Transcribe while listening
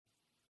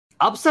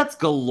Upsets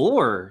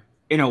galore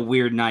in a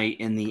weird night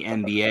in the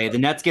NBA. The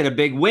Nets get a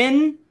big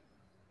win,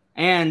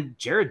 and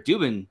Jared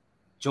Dubin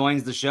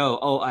joins the show.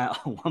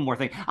 One more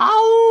thing.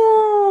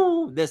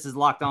 This is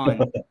Locked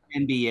On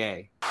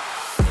NBA.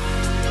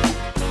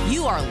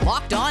 You are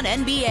Locked On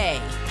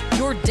NBA,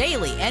 your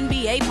daily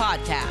NBA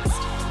podcast.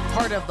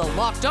 Part of the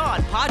Locked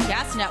On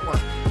Podcast Network,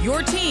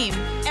 your team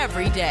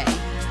every day.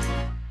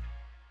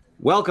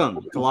 Welcome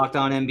to Locked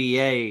On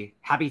NBA.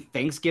 Happy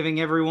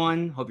Thanksgiving,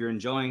 everyone. Hope you're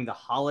enjoying the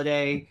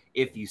holiday.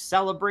 If you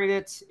celebrate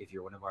it, if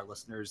you're one of our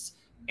listeners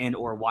and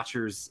or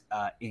watchers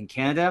in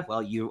Canada,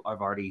 well, you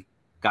have already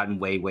gotten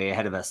way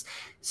ahead of us.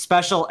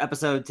 Special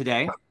episode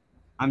today.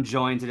 I'm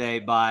joined today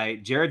by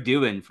Jared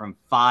Dubin from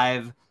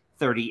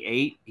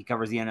 538. He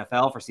covers the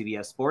NFL for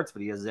CBS Sports,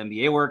 but he does his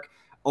NBA work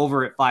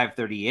over at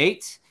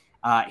 538.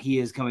 He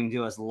is coming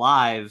to us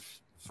live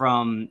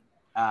from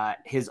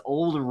his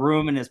old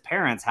room in his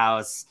parents'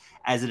 house,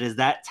 as it is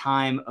that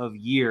time of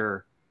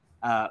year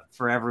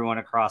for everyone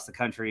across the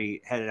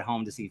country headed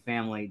home to see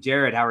family.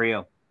 Jared, how are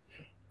you?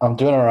 I'm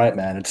doing all right,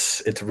 man.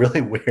 It's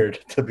really weird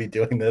to be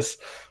doing this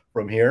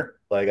from here.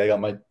 Like, I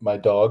got my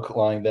dog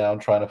lying down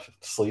trying to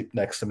sleep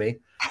next to me,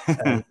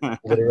 and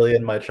literally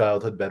in my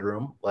childhood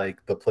bedroom,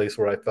 like the place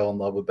where I fell in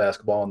love with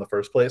basketball in the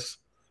first place.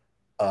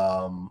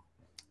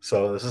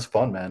 So this is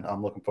fun, man.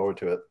 I'm looking forward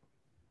to it.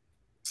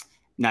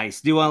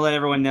 Nice. Do want to let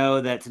everyone know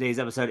that today's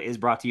episode is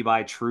brought to you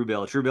by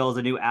Truebill. Truebill is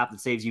a new app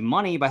that saves you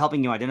money by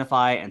helping you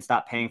identify and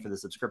stop paying for the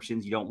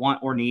subscriptions you don't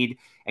want or need,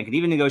 and can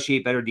even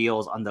negotiate better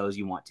deals on those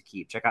you want to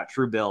keep. Check out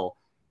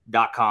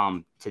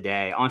Truebill.com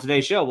today. On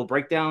today's show, we'll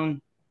break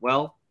down,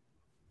 well,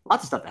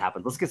 lots of stuff that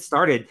happened. Let's get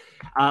started.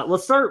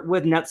 Let's start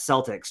with Nets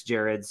Celtics,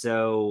 Jared.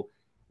 So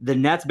the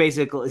Nets the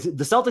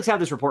Celtics have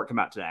this report come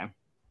out today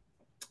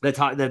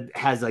that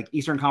has like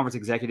Eastern Conference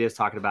executives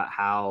talking about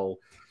how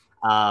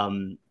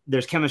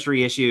there's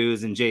chemistry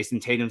issues and Jason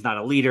Tatum's not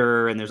a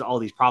leader and there's all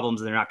these problems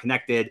and they're not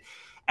connected.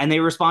 And they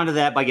respond to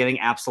that by getting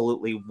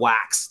absolutely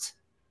waxed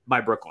by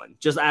Brooklyn,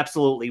 just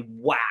absolutely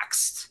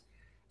waxed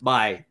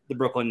by the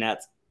Brooklyn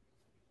Nets.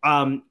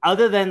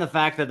 Other than the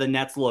fact that the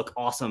Nets look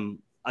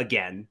awesome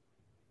again,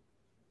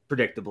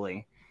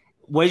 predictably,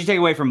 what did you take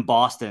away from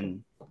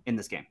Boston in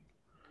this game?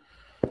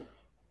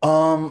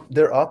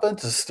 Their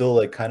offense is still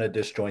like kind of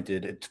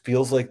disjointed. It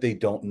feels like they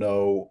don't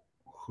know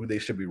who they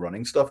should be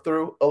running stuff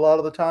through a lot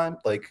of the time.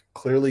 Like,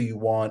 clearly you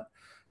want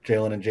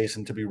Jalen and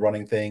Jason to be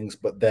running things,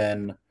 but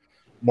then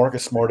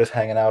Marcus Smart is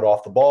hanging out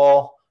off the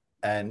ball.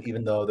 And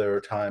even though there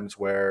are times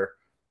where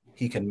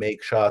he can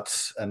make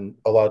shots and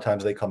a lot of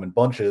times they come in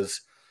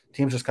bunches,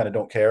 teams just kind of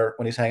don't care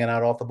when he's hanging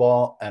out off the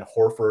ball. And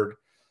Horford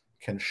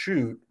can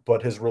shoot,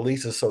 but his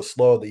release is so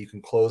slow that you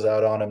can close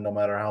out on him no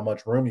matter how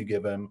much room you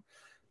give him.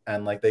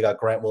 And like, they got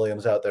Grant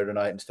Williams out there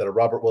tonight instead of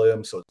Robert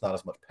Williams, so it's not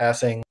as much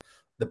passing.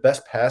 The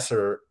best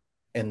passer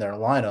in their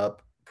lineup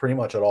pretty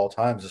much at all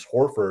times is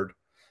Horford.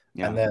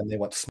 Yeah. And then they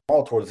went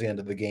small towards the end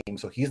of the game,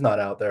 so he's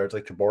not out there. It's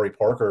like Jabari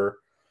Parker.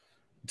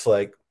 It's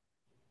like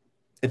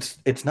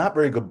it's not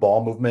very good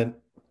ball movement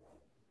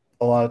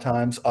a lot of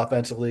times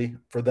offensively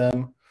for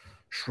them.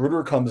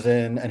 Schroeder comes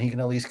in and he can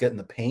at least get in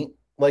the paint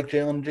like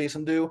Jalen and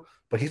Jason do,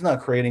 but he's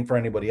not creating for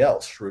anybody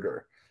else,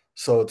 Schroeder.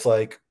 So it's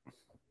like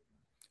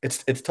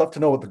it's tough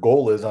to know what the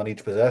goal is on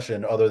each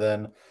possession other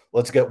than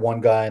let's get one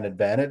guy an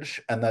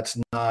advantage, and that's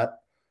not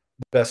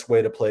the best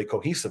way to play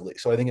cohesively.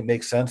 So I think it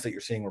makes sense that you're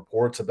seeing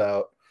reports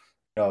about,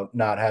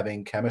 not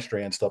having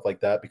chemistry and stuff like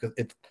that, because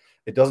it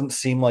doesn't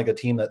seem like a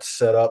team that's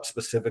set up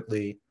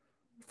specifically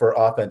for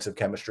offensive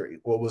chemistry.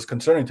 What was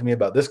concerning to me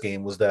about this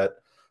game was that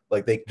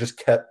like they just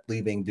kept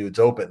leaving dudes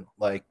open.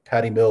 Like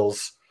Patty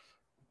Mills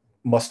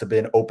must have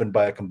been opened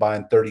by a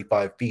combined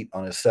 35 feet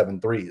on his 7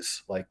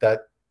 threes. Like,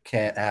 that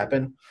can't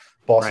happen.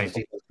 Boston's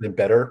team has been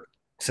better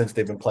since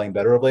they've been playing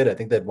better of late. I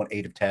think they'd won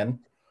 8 of 10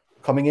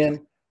 coming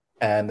in,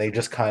 and they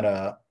just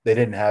they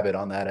didn't have it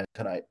on that end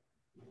tonight.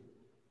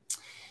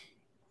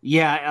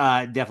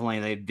 Yeah, definitely.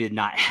 They did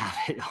not have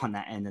it on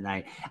that end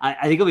tonight.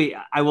 I think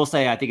I will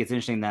say, I think it's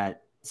interesting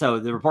that, so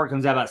the report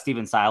comes out about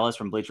Steven Silas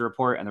from Bleacher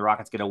Report, and the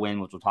Rockets get a win,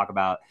 which we'll talk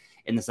about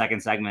in the second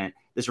segment.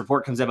 This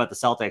report comes out about the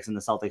Celtics, and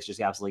the Celtics just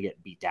absolutely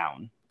get beat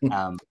down.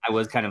 I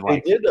was kind of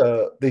like,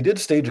 they did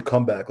stage a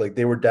comeback. Like,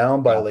 they were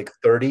down by like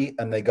 30,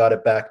 and they got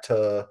it back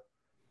to,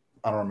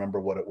 I don't remember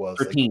what it was.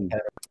 13. Like 10,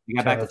 you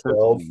got back to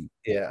 12. 13.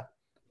 Yeah.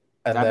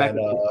 And then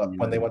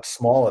when they went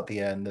small at the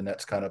end, the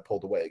Nets kind of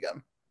pulled away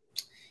again.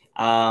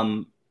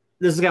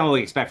 This is kind of what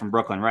we expect from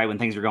Brooklyn, right? When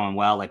things are going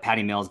well, like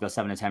Patty Mills goes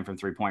 7 of 10 from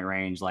 3-point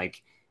range.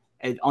 Like,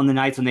 on the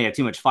nights when they have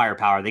too much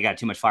firepower, they got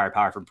too much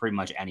firepower from pretty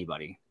much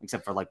anybody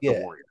except for like the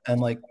Warriors. And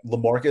like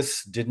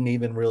LaMarcus didn't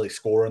even really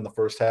score in the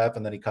first half,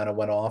 and then he kind of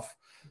went off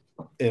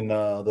in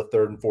the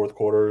third and fourth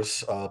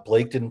quarters.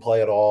 Blake didn't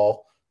play at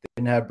all.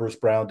 They didn't have Bruce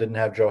Brown, didn't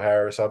have Joe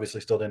Harris,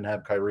 obviously still didn't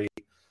have Kyrie.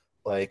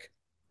 Like,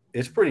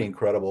 it's pretty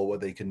incredible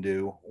what they can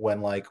do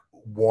when like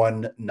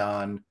one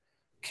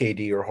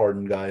non-KD or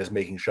Harden guy is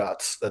making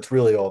shots. That's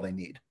really all they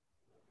need.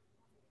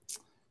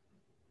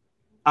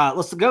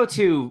 Let's go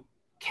to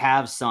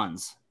Cavs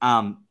Suns.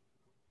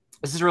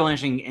 This is a really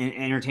interesting and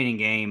entertaining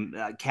game.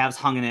 Cavs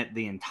hung in it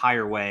the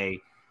entire way.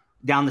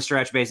 Down the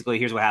stretch, basically,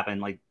 here's what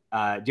happened. Like,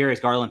 Darius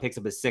Garland picks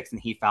up his 6th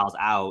and he fouls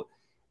out.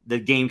 The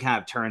game kind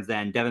of turns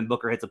then. Devin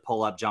Booker hits a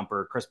pull-up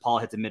jumper. Chris Paul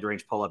hits a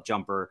mid-range pull-up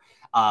jumper.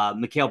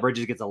 Mikal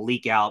Bridges gets a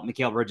leak out.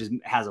 Mikal Bridges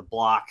has a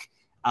block.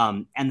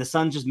 And the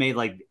Suns just made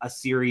like a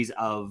series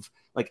of,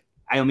 like,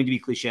 I don't mean to be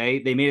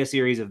cliche, they made a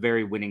series of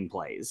very winning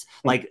plays.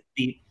 Like,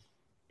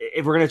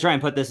 if we're going to try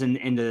and put this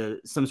into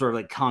some sort of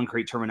like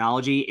concrete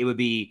terminology, it would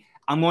be,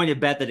 I'm going to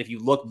bet that if you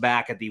look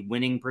back at the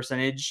winning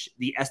percentage,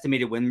 the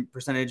estimated win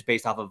percentage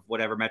based off of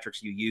whatever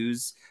metrics you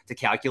use to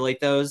calculate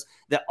those,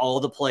 that all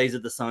the plays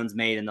that the Suns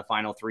made in the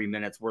final 3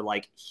 minutes were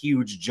like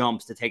huge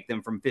jumps to take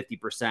them from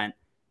 50%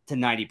 to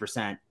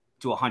 90%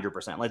 to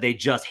 100%. Like, they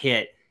just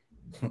hit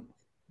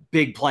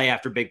big play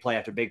after big play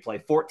after big play,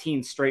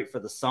 14 straight for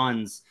the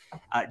Suns.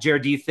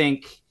 Jared, do you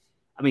think,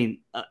 I mean,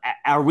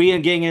 are we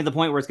getting into the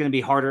point where it's going to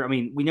be harder? I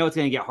mean, we know it's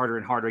going to get harder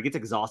and harder. It gets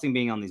exhausting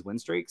being on these win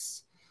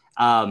streaks.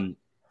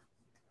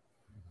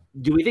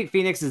 Do we think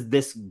Phoenix is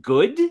this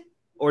good,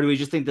 or do we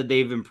just think that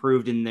they've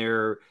improved in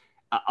their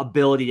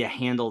ability to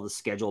handle the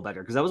schedule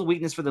better? Because that was a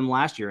weakness for them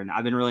last year, and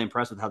I've been really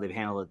impressed with how they've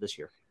handled it this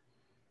year.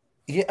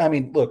 Yeah, I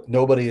mean, look,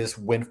 nobody is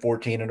win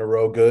 14 in a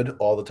row good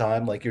all the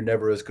time. Like, you're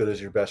never as good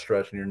as your best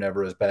stretch, and you're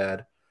never as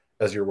bad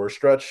as your worst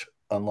stretch,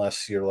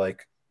 unless you're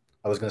like,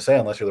 I was going to say,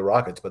 unless you're the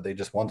Rockets, but they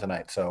just won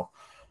tonight. So,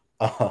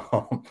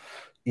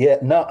 yeah,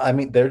 no, I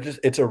mean,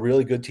 it's a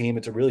really good team.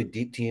 It's a really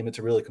deep team. It's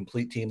a really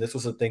complete team. This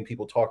was the thing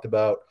people talked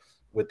about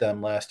with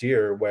them last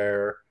year,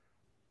 where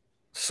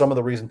some of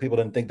the reason people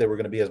didn't think they were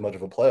going to be as much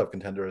of a playoff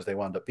contender as they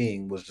wound up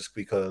being was just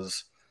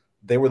because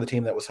they were the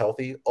team that was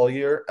healthy all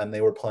year, and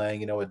they were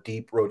playing, a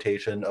deep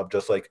rotation of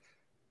just like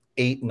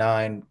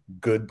 8-9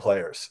 good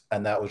players.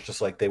 And that was just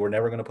like, they were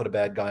never going to put a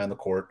bad guy on the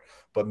court,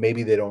 but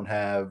maybe they don't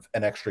have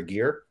an extra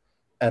gear.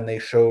 And they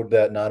showed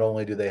that not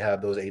only do they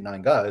have those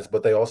 8-9 guys,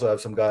 but they also have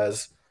some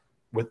guys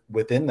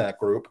within that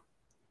group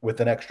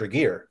with an extra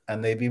gear.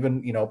 And they've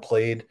even,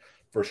 played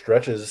for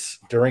stretches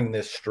during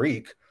this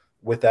streak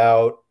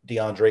without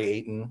DeAndre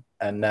Ayton,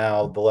 and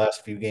now the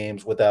last few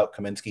games without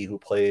Kaminsky, who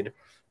played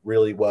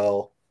really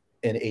well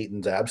in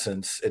Ayton's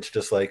absence. It's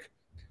just like,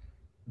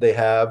 they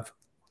have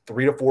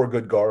 3 to 4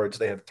 good guards,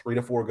 they have 3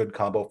 to 4 good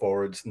combo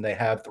forwards, and they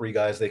have 3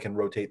 guys they can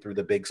rotate through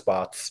the big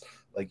spots.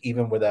 Like,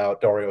 even without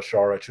Dario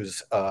Saric,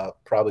 who's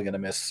probably going to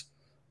miss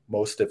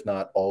most, if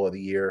not all, of the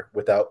year,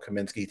 without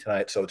Kaminsky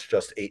tonight. So it's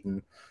just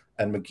Ayton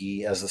and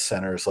McGee as the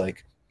centers.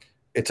 Like,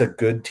 it's a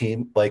good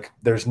team. Like,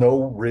 there's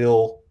no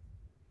real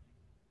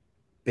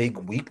big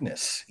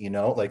weakness,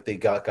 like, they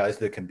got guys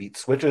that can beat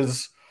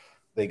switches.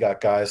 They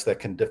got guys that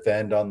can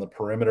defend on the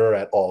perimeter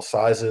at all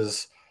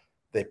sizes.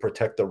 They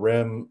protect the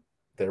rim.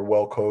 They're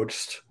well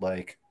coached.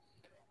 Like,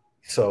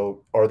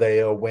 so are they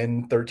a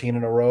win 13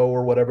 in a row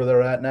or whatever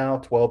they're at now,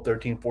 12,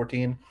 13,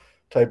 14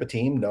 type of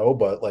team? No,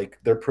 but like,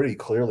 they're pretty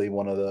clearly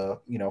one of the,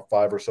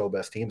 5 or so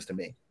best teams to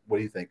me. What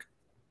do you think?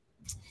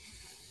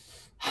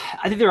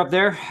 I think they're up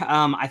there.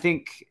 I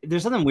think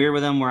there's something weird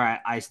with them where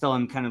I still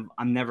am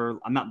I'm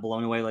not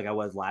blown away like I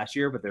was last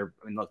year, but they're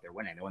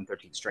winning. They won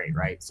 13 straight,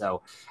 right?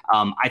 So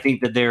I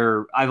think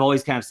that I've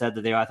always kind of said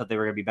that I thought they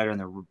were going to be better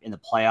in the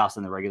playoffs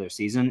than the regular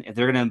season. If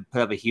they're going to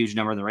put up a huge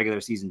number in the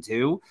regular season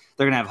too,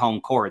 they're going to have home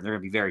court. They're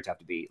going to be very tough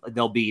to beat. Like,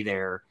 they'll be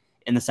there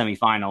in the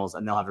semifinals,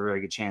 and they'll have a very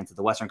good chance at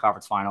the Western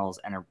Conference Finals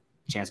and a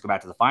chance to go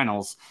back to the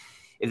finals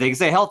if they can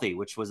stay healthy,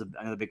 which was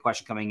another big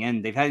question coming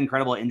in. They've had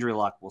incredible injury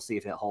luck. We'll see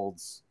if it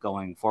holds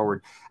going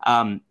forward.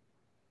 Another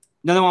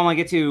one I want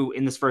to get to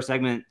in this first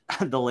segment,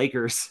 the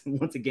Lakers,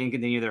 once again,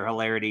 continue their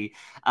hilarity.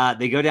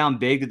 They go down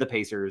big to the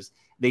Pacers.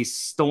 They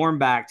storm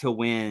back to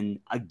win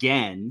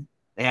again.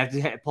 They have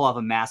to pull off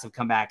a massive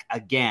comeback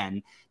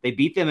again. They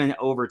beat them in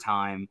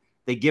overtime.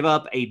 They give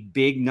up a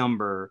big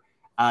number.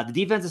 The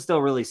defense is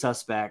still really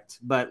suspect,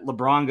 but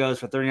LeBron goes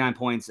for 39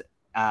 points,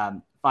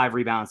 5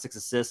 rebounds, 6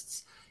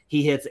 assists.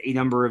 He hits a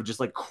number of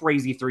just like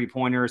crazy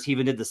 3-pointers. He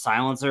even did the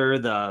silencer,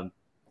 the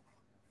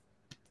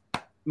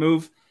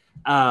move.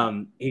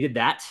 He did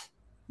that,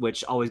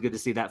 which always good to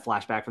see that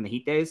flashback from the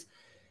Heat days.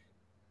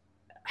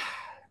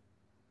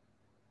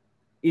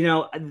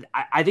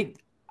 I think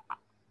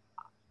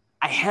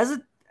I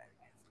hesitate.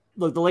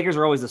 Look, the Lakers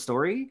are always the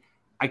story.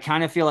 I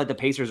kind of feel like the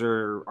Pacers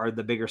are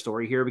the bigger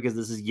story here, because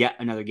this is yet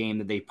another game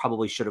that they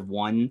probably should have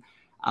won,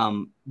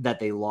 that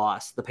they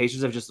lost. The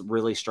Pacers have just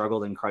really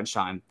struggled in crunch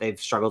time. They've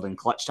struggled in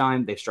clutch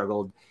time. They've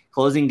struggled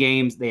closing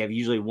games. They have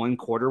usually one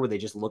quarter where they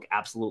just look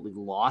absolutely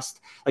lost.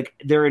 Like,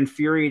 they're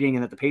infuriating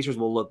in that the Pacers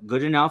will look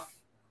good enough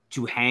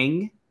to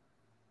hang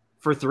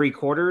for 3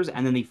 quarters,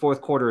 and then the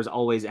fourth quarter is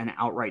always an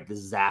outright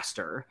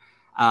disaster.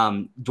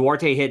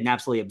 Duarte hit an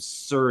absolutely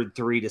absurd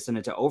 3 to send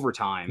it to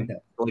overtime. Okay.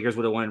 The Lakers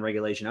would have won in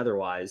regulation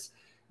otherwise,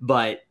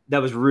 but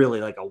that was really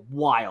like a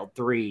wild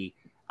 3.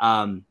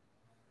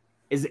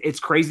 It's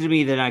crazy to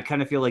me that I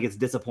kind of feel like it's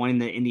disappointing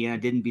that Indiana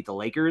didn't beat the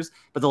Lakers,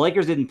 but the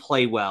Lakers didn't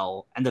play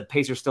well, and the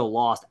Pacers still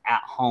lost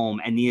at home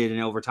and needed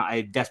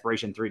a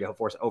desperation 3 to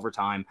force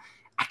overtime.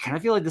 I kind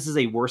of feel like this is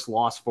a worse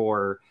loss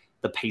for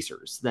the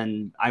Pacers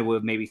than I would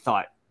have maybe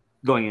thought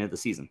going into the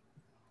season.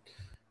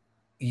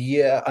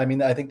 Yeah, I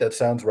mean, I think that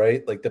sounds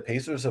right. Like the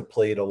Pacers have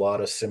played a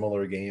lot of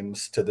similar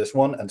games to this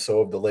one, and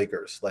so have the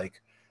Lakers.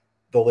 Like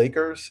the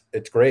Lakers,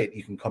 it's great.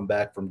 You can come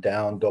back from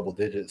down double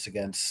digits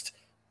against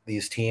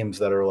these teams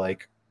that are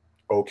like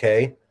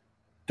okay.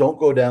 Don't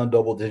go down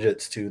double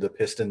digits to the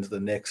Pistons, the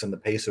Knicks, and the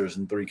Pacers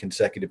in 3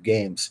 consecutive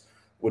games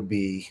would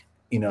be,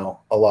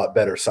 a lot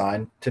better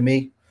sign to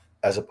me,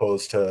 as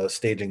opposed to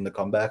staging the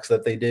comebacks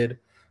that they did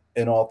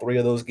in all 3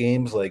 of those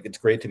games. Like it's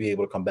great to be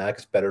able to come back.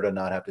 It's better to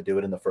not have to do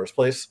it in the first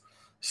place.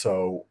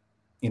 So,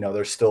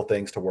 there's still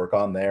things to work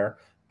on there.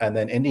 And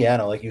then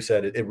Indiana, like you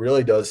said, it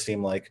really does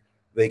seem like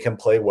they can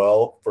play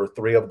well for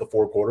 3 of the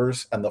 4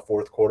 quarters, and the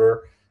fourth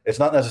quarter it's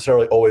not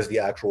necessarily always the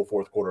actual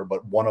fourth quarter,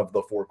 but one of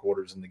the 4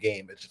 quarters in the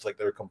game. It's just like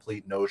they're a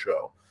complete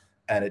no-show.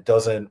 And it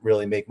doesn't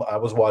really make – I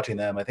was watching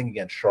them, I think,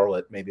 against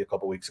Charlotte maybe a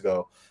couple weeks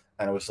ago,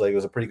 and it was like it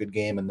was a pretty good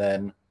game, and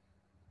then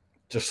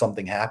just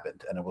something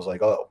happened. And it was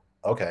like, oh,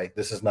 okay,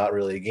 this is not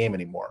really a game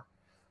anymore.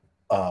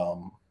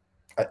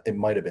 It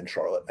might have been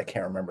Charlotte. I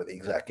can't remember the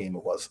exact game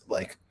it was.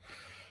 Like,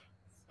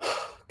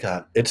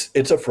 God,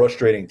 it's a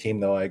frustrating team,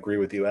 though. I agree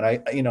with you. And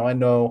I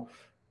know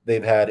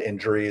they've had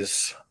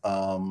injuries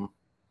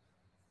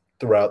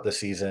throughout the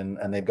season,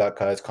 and they've got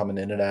guys coming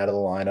in and out of the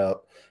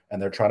lineup,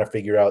 and they're trying to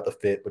figure out the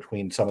fit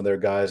between some of their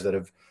guys that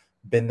have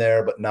been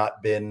there but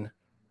not been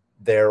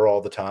there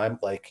all the time.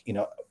 Like,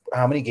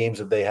 how many games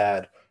have they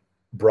had?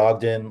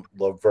 Brogdon,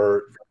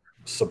 LeVert,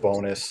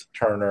 Sabonis,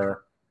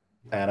 Turner,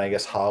 and I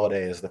guess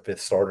Holiday is the 5th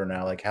starter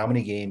now. Like, how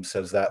many games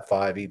has that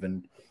 5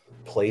 even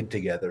played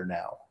together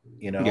now?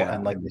 Yeah.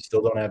 And like they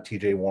still don't have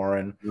TJ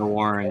Warren.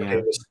 Warren, yeah.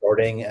 He was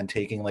starting and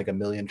taking like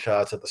 1,000,000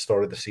 shots at the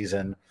start of the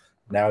season.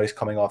 Now he's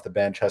coming off the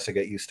bench, has to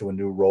get used to a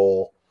new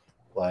role.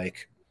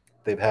 Like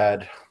they've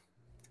had,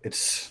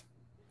 it's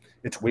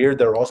weird.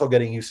 They're also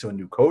getting used to a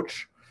new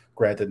coach.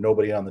 Granted,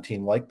 nobody on the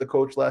team liked the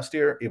coach last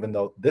year, even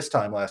though this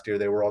time last year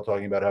they were all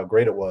talking about how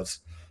great it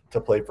was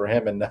to play for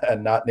him and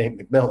not name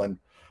McMillan.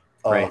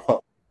 Right.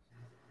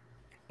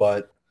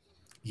 But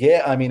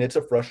yeah, I mean, it's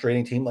a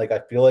frustrating team. Like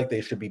I feel like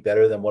they should be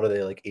better than what are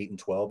they, like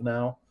 8-12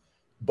 now?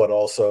 But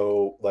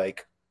also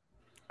like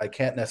I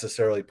can't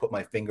necessarily put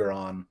my finger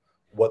on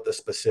what the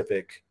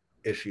specific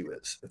issue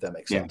is, if that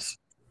makes sense.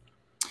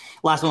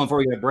 Last one before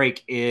we get a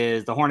break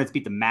is the Hornets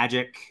beat the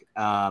Magic.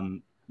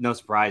 No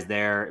surprise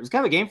there. It was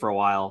kind of a game for a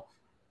while.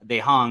 They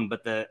hung,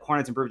 but the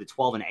Hornets improved to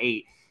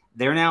 12-8.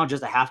 They're now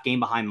just a half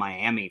game behind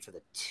Miami for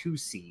the 2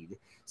 seed.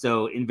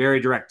 So in very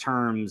direct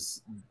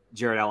terms,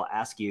 Jared, I'll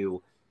ask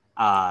you,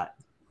 are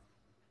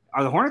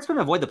the Hornets going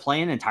to avoid the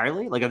play-in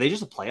entirely? Like, are they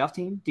just a playoff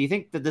team? Do you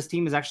think that this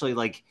team is actually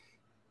like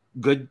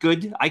good?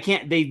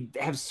 They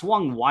have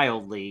swung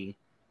wildly.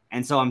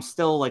 And so I'm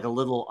still like a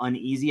little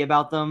uneasy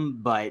about them,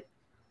 but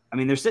I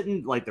mean, they're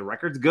sitting like the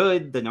record's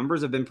good. The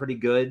numbers have been pretty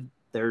good.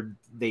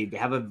 They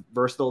have a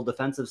versatile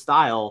defensive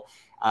style.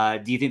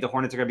 Do you think the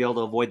Hornets are going to be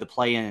able to avoid the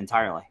play-in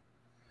entirely?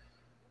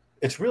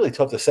 It's really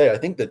tough to say. I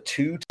think the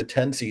 2 to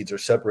 10 seeds are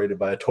separated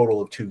by a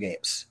total of 2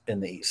 games in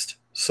the East.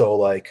 So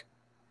like,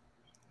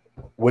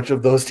 which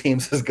of those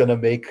teams is going to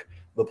make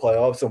the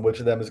playoffs and which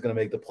of them is going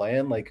to make the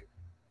play-in? Like,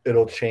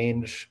 it'll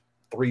change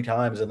 3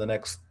 times in the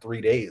next 3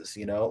 days.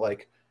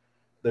 Like.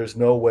 There's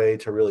no way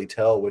to really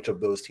tell which of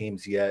those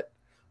teams yet.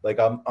 Like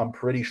I'm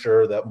pretty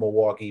sure that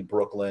Milwaukee,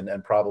 Brooklyn,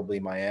 and probably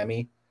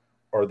Miami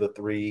are the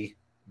 3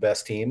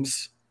 best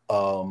teams.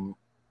 Beyond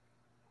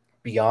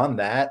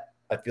that,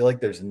 I feel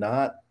like there's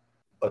not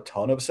a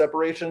ton of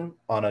separation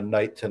on a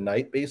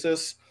night-to-night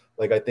basis.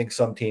 Like I think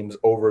some teams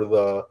over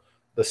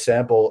the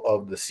sample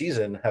of the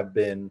season have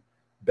been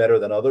better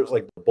than others.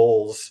 Like the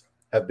Bulls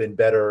have been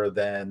better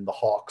than the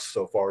Hawks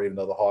so far, even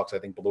though the Hawks I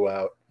think blew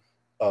out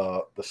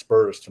the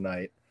Spurs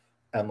tonight.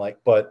 And like,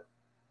 but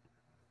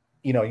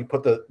you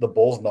put the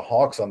Bulls and the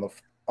Hawks on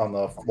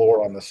the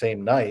floor on the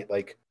same night.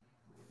 Like,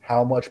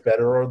 how much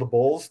better are the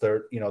Bulls?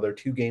 They're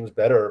 2 games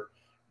better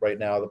right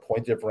now. The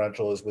point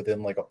differential is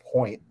within like a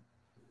point.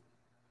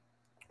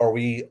 Are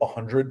we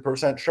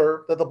 100%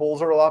 sure that the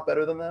Bulls are a lot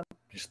better than them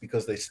just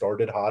because they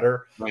started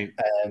hotter, right,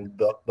 and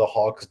the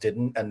Hawks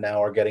didn't, and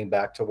now are getting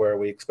back to where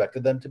we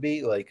expected them to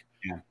be? Like,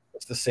 yeah.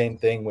 It's the same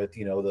thing with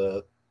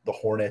the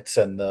Hornets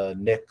and the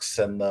Knicks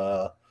and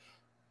the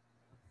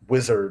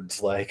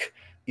Wizards. Like,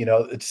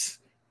 it's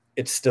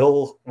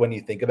still, when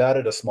you think about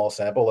it, a small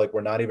sample. Like,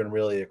 we're not even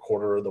really a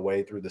quarter of the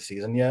way through the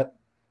season yet.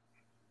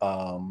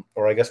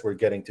 Or I guess we're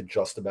getting to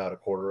just about a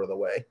quarter of the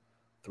way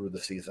through the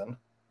season,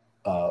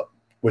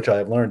 which I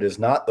have learned is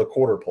not the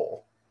quarter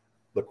pole.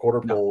 The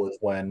quarter pole is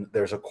when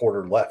there's a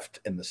quarter left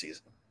in the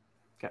season.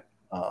 Okay.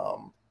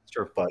 It's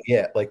true. But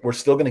yeah, like we're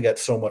still going to get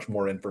so much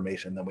more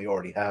information than we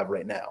already have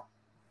right now.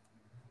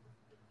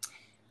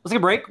 Let's take a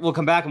break. We'll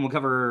come back and we'll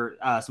cover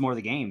some more of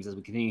the games as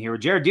we continue here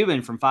with Jared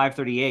Dubin from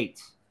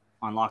 538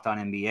 on Locked On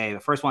NBA. The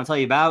first one I'll tell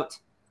you about,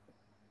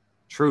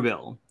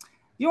 Truebill.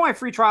 You know why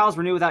free trials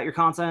renew without your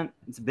consent?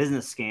 It's a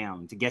business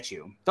scam to get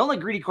you. Don't let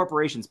greedy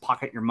corporations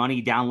pocket your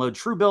money. Download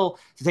Truebill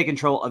to take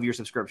control of your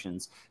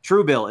subscriptions.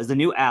 Truebill is the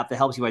new app that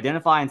helps you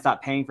identify and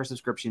stop paying for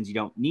subscriptions you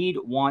don't need,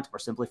 want, or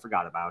simply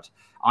forgot about.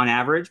 On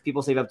average,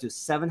 people save up to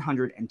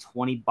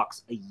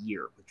 $720 a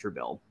year with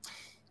Truebill.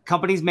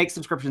 Companies make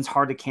subscriptions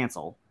hard to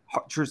cancel.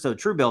 So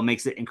Truebill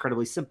makes it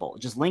incredibly simple.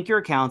 Just link your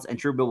accounts and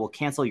Truebill will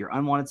cancel your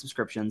unwanted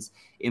subscriptions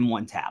in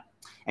one tap.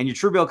 And your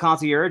Truebill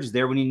concierge is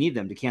there when you need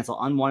them to cancel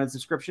unwanted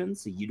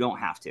subscriptions so you don't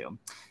have to.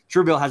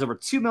 Truebill has over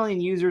 2 million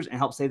users and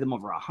helps save them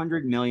over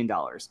 $100 million.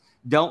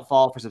 Don't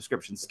fall for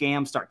subscription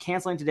scams. Start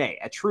canceling today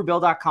at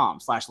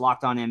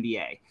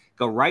Truebill.com/LockedOnNBA.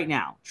 Go right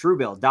now,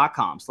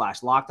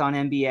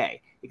 Truebill.com/LockedOnNBA.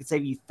 It can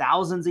save you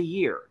thousands a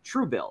year.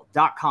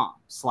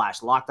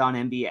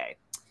 Truebill.com/LockedOnNBA. If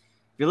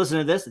you're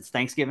listening to this, it's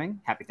Thanksgiving.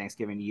 Happy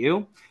Thanksgiving to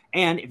you.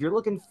 And if you're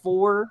looking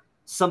for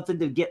something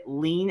to get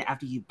lean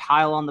after you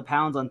pile on the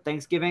pounds on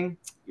Thanksgiving,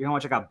 you're going to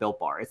want to check out Built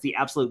Bar. It's the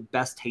absolute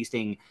best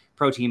tasting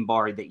protein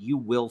bar that you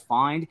will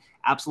find.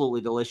 Absolutely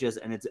delicious,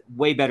 and it's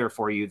way better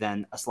for you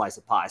than a slice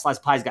of pie. A slice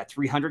of pie's got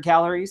 300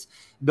 calories.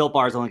 Built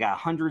Bar's only got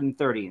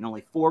 130 and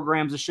only 4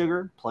 grams of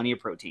sugar, plenty of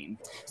protein.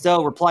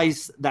 So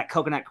replace that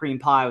coconut cream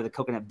pie with a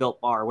coconut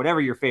Built Bar, whatever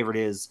your favorite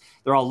is.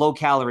 They're all low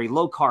calorie,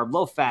 low carb,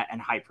 low fat,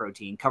 and high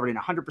protein, covered in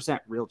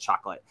 100% real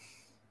chocolate.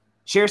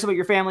 Share some at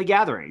your family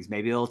gatherings.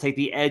 Maybe it'll take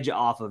the edge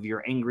off of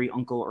your angry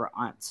uncle or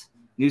aunt.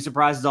 New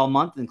surprises all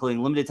month,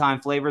 including limited time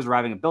flavors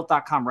arriving at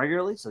Built.com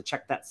regularly, so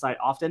check that site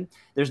often.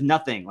 There's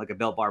nothing like a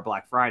Built Bar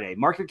Black Friday.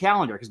 Mark your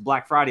calendar because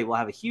Black Friday will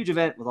have a huge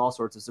event with all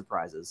sorts of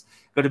surprises.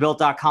 Go to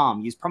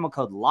Built.com, use promo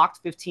code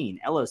LOCKED15,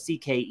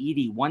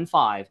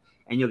 LOCKED15,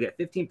 and you'll get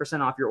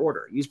 15% off your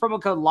order. Use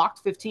promo code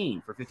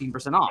LOCKED15 for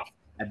 15% off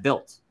at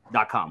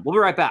Built.com. We'll be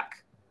right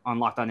back on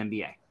Locked On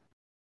NBA.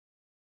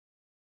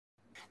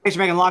 Thanks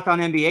for making Locked On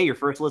NBA your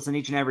first listen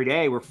each and every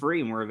day. We're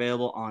free and we're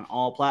available on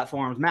all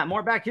platforms. Matt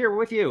Moore back here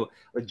with you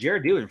with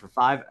Jared Dewin for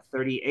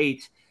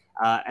 538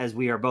 as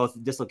we are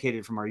both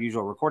dislocated from our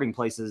usual recording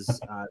places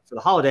for the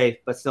holiday,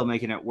 but still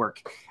making it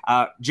work.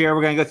 Jared,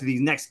 we're going to go through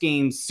these next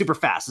games super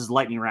fast. This is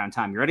lightning round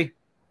time. You ready?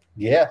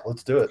 Yeah,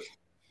 let's do it.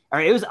 All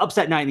right, it was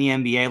upset night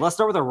in the NBA. Let's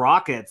start with the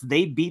Rockets.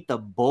 They beat the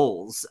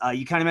Bulls.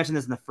 You kind of mentioned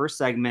this in the first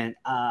segment.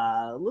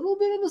 A little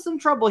bit of some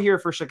trouble here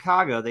for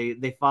Chicago.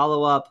 They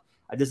follow up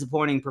a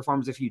disappointing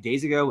performance a few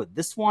days ago with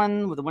this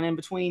one, with the one in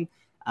between.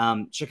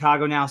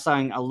 Chicago now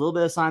showing a little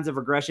bit of signs of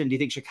regression. Do you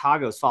think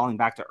Chicago's falling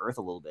back to earth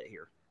a little bit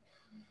here?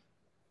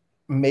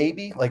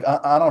 Maybe. Like,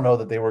 I don't know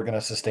that they were going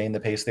to sustain the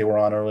pace they were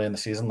on early in the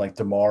season. Like,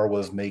 DeMar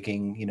was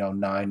making,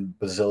 9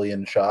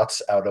 bazillion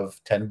shots out of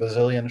 10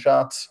 bazillion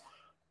shots.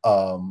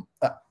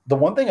 The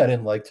one thing I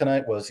didn't like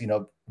tonight was,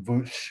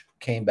 Vooch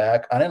came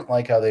back. I didn't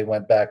like how they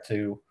went back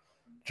to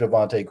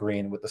Javonte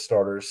Green with the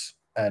starters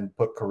and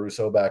put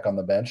Caruso back on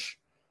the bench.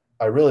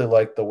 I really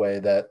liked the way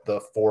that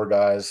the 4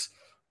 guys,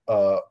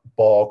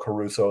 Ball,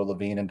 Caruso,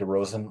 Levine, and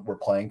DeRozan were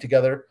playing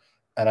together.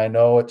 And I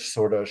know it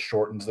sort of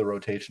shortens the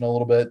rotation a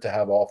little bit to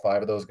have all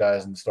 5 of those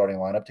guys in the starting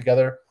lineup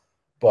together.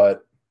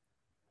 But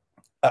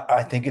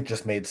I think it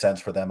just made sense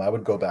for them. I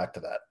would go back to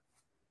that.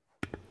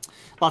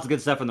 Lots of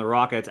good stuff from the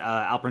Rockets.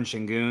 Alperen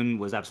Sengun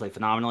was absolutely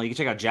phenomenal. You can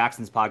check out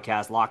Jackson's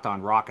podcast, Locked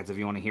On Rockets, if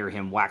you want to hear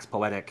him wax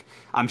poetic,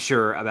 I'm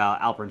sure,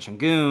 about Alperen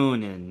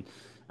Sengun and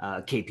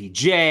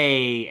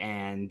KPJ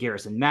and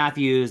Garrison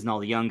Matthews and all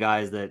the young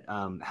guys that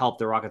helped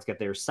the Rockets get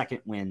their second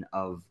win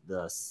of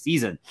the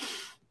season.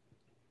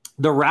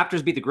 The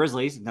Raptors beat the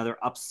Grizzlies, another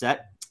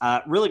upset.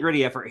 Really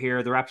gritty effort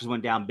here. The Raptors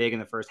went down big in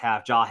the first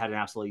half. Ja had an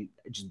absolutely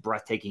just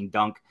breathtaking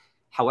dunk.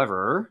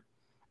 However,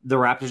 the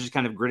Raptors just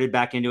kind of gritted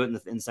back into it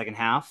in the second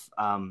half.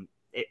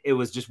 It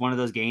was just one of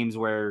those games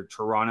where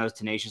Toronto's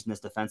tenaciousness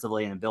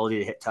defensively and ability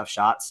to hit tough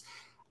shots.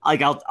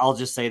 Like I'll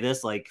just say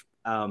this, like,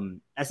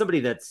 as somebody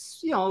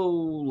that's,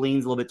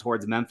 leans a little bit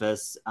towards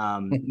Memphis,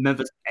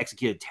 Memphis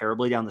executed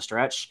terribly down the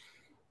stretch.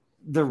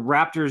 The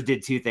Raptors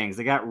did 2 things.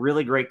 They got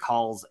really great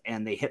calls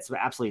and they hit some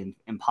absolutely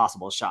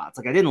impossible shots.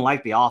 Like, I didn't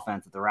like the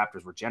offense that the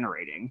Raptors were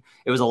generating.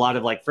 It was a lot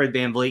of like Fred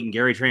VanVleet and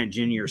Gary Trent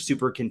Jr.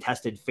 super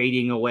contested,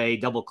 fading away,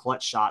 double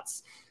clutch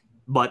shots,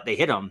 but they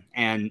hit them.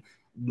 And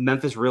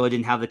Memphis really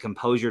didn't have the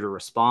composure to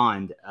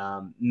respond.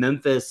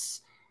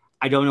 Memphis,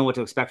 I don't know what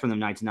to expect from them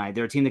night to night.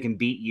 They're a team that can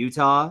beat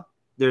Utah.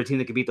 They're a team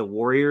that can beat the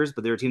Warriors,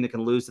 but they're a team that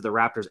can lose to the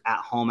Raptors at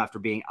home after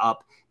being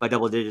up by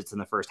double digits in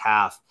the first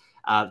half.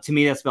 To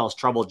me, that spells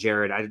trouble,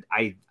 Jared.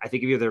 I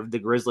think if you're the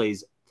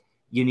Grizzlies,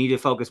 you need to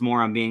focus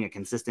more on being a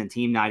consistent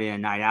team night in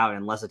and night out,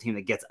 and less a team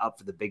that gets up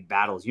for the big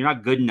battles. You're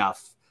not good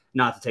enough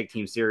not to take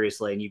teams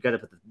seriously, and you've got to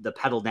put the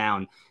pedal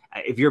down.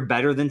 If you're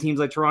better than teams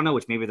like Toronto,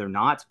 which maybe they're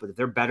not, but if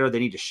they're better, they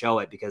need to show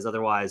it, because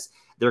otherwise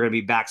they're going to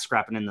be back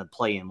scrapping in the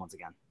play-in once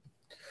again.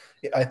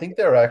 I think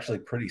they're actually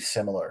pretty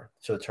similar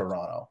to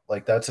Toronto.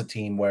 Like, that's a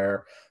team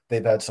where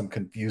they've had some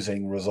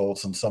confusing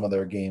results in some of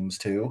their games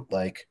too.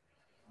 Like,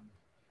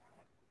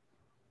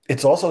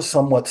 it's also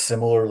somewhat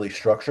similarly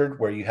structured,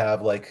 where you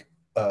have like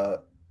a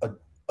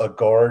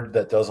guard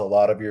that does a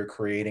lot of your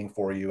creating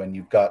for you, and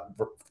you've got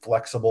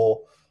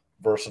flexible,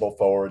 versatile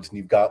forwards, and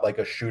you've got like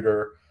a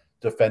shooter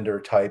defender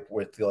type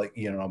with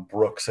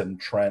Brooks and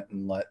Trent,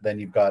 and then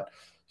you've got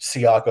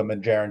Siakam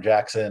and Jaren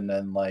Jackson,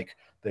 and the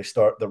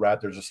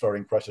Raptors are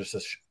starting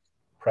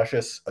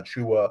Precious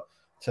Achua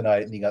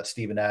tonight, and you got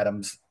Steven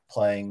Adams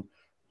playing,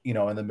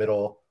 in the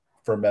middle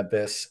for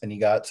Memphis, and you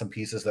got some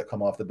pieces that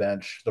come off the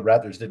bench. The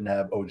Raptors didn't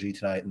have OG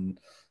tonight, and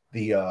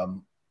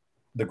the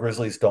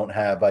Grizzlies don't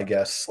have, I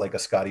guess, like a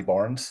Scotty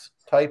Barnes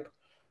type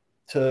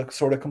to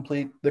sort of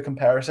complete the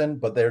comparison,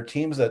 but they're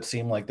teams that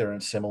seem like they're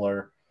in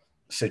similar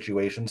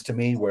situations to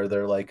me, where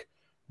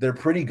they're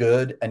pretty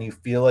good and you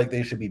feel like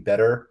they should be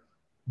better,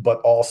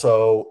 but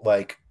also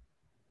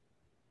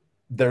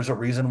there's a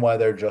reason why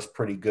they're just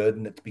pretty good,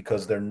 and it's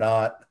because they're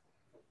not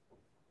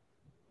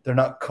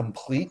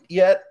complete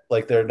yet.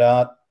 They're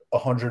not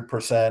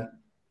 100%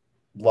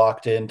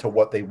 locked into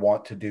what they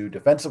want to do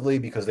defensively,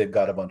 because they've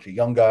got a bunch of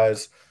young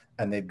guys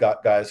and they've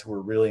got guys who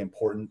are really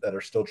important that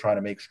are still trying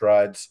to make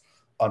strides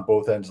on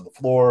both ends of the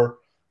floor.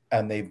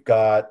 And they've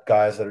got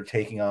guys that are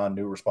taking on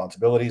new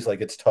responsibilities.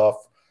 It's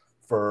tough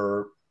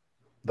for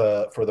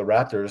the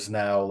Raptors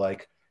now.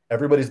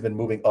 Everybody's been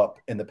moving up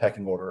in the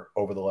pecking order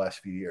over the last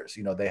few years.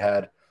 They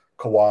had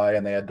Kawhi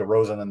and they had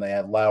DeRozan and they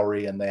had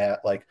Lowry and they had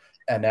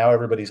and now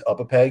everybody's up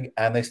a peg,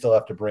 and they still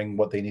have to bring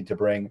what they need to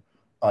bring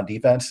on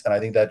defense. And I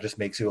think that just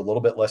makes you a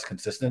little bit less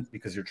consistent,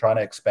 because you're trying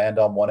to expand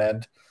on one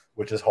end,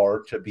 which is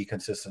hard to be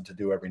consistent to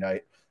do every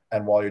night.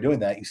 And while you're doing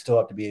that, you still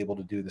have to be able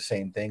to do the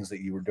same things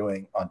that you were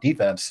doing on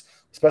defense,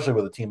 especially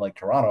with a team like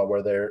Toronto,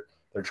 where they're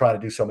trying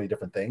to do so many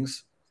different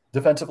things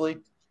defensively.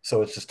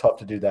 So it's just tough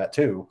to do that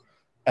too.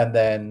 And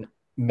then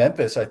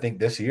Memphis, I think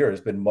this year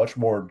has been much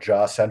more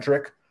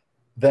Ja-centric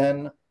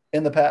than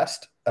in the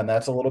past, and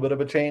that's a little bit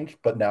of a change.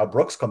 But now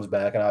Brooks comes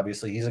back, and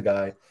obviously he's a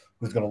guy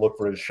who's going to look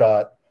for his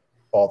shot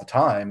all the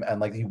time,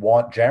 and you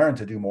want Jaren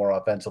to do more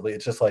offensively.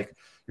 It's just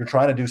you're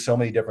trying to do so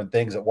many different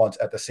things at once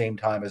at the same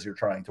time as you're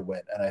trying to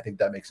win, and I think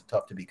that makes it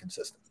tough to be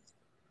consistent.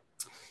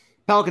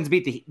 Pelicans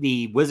beat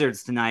the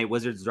Wizards tonight.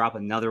 Wizards drop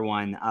another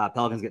one.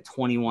 Pelicans get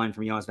 21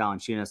 from Jonas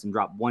Valanciunas and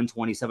drop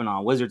 127 on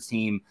a Wizards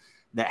team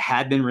that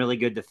had been really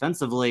good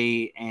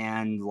defensively,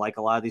 and like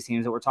a lot of these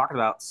teams that we're talking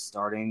about,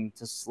 starting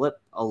to slip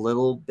a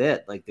little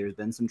bit. There's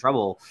been some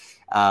trouble.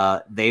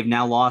 They've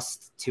now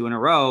lost 2 in a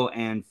row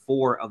and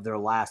 4 of their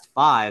last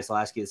 5. So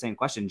I'll ask you the same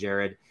question,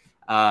 Jared.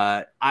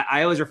 I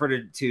always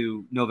refer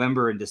to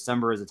November and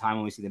December as a time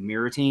when we see the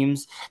mirror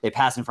teams. They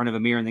pass in front of a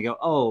mirror and they go,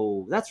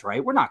 "Oh, that's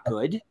right, we're not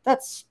good.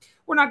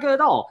 We're not good at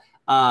all."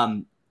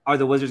 Are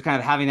the Wizards kind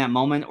of having that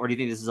moment, or do you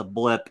think this is a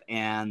blip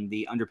and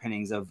the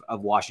underpinnings of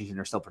Washington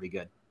are still pretty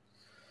good?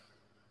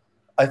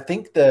 I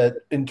think that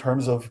in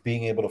terms of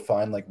being able to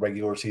find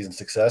regular season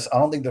success, I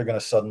don't think they're going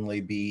to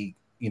suddenly be,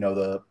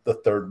 the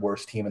third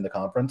worst team in the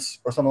conference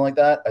or something like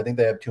that. I think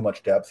they have too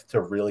much depth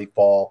to really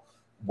fall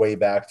way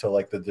back to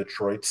the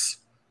Detroits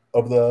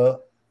of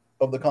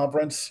the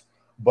conference.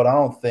 But I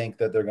don't think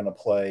that they're going to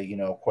play,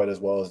 quite as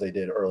well as they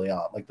did early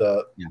on.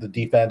 The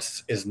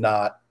defense is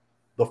not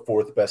the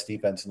 4th best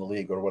defense in the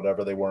league or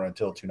whatever they were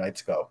until 2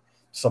 nights ago.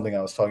 Something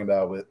I was talking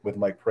about with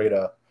Mike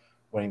Prada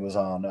when he was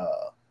on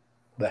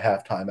the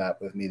halftime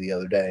app with me the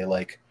other day.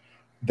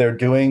 They're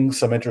doing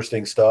some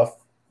interesting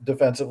stuff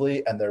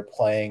defensively, and they're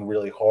playing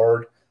really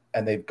hard,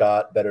 and they've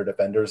got better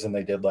defenders than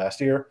they did last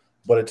year,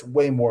 but it's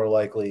way more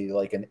likely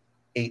an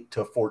 8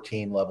 to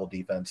 14 level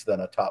defense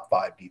than a top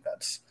 5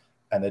 defense.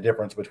 And the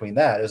difference between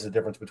that is the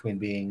difference between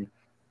being,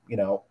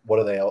 what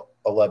are they,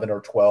 11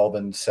 or 12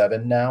 and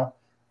 7 now,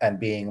 and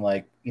being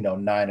 9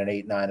 and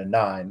 8, 9 and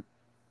 9.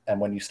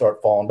 And when you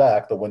start falling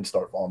back, the wins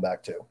start falling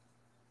back too.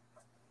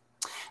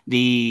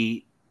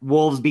 The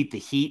Wolves beat the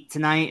Heat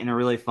tonight in a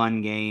really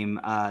fun game.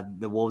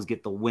 The Wolves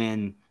get the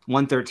win,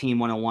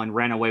 113-101,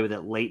 ran away with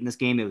it late in this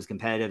game. It was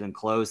competitive and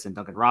close, and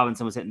Duncan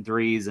Robinson was hitting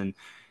threes, and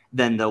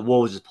then the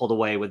Wolves just pulled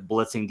away with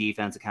blitzing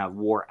defense and kind of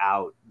wore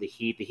out the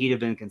Heat. The Heat have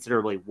been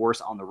considerably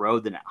worse on the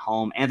road than at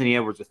home. Anthony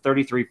Edwards with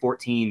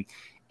 33-14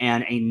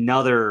 and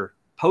another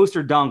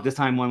poster dunk, this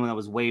time one that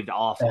was waved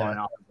off on an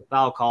offensive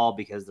foul call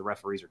because the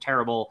referees are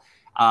terrible.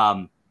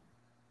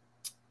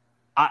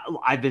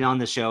 I've been on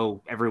the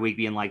show every week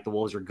being the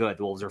Wolves are good.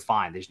 The Wolves are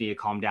fine. They just need to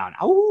calm down.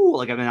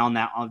 I've been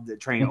on the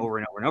train over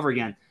and over and over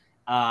again.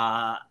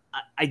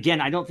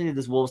 Again, I don't think that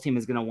this Wolves team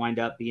is going to wind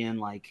up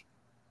being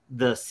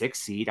the 6th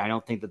seed. I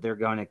don't think that they're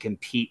going to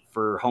compete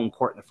for home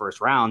court in the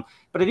first round,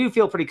 but I do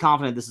feel pretty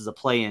confident this is a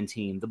play-in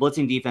team. The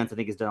blitzing defense, I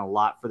think, has done a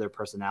lot for their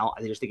personnel.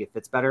 I just think it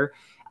fits better.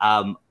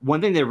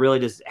 One thing that really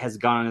just has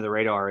gone under the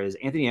radar is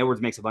Anthony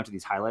Edwards makes a bunch of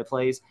these highlight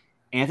plays.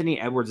 Anthony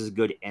Edwards is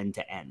good end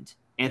to end.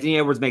 Anthony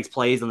Edwards makes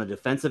plays on the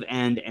defensive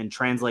end and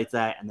translates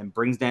that and then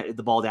brings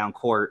the ball down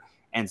court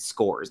and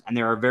scores. And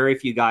there are very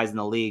few guys in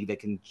the league that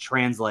can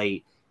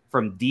translate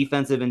from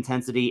defensive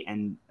intensity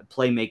and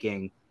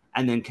playmaking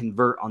and then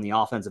convert on the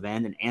offensive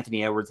end. And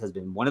Anthony Edwards has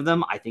been one of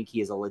them. I think he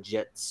is a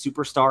legit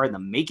superstar in the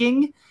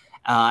making.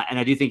 And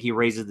I do think he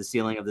raises the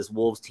ceiling of this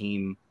Wolves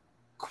team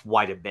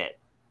quite a bit.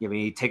 You have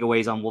any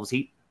takeaways on Wolves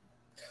Heat?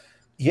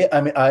 Yeah,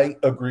 I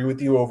agree with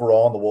you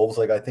overall on the Wolves.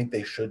 I think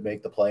they should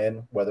make the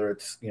play-in, whether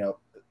it's,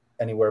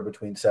 anywhere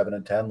between 7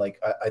 and 10. Like,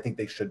 I think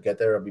they should get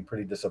there. I'd be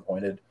pretty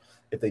disappointed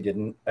if they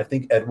didn't. I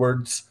think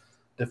Edwards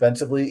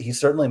defensively, he's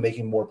certainly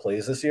making more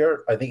plays this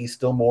year. I think he's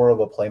still more of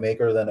a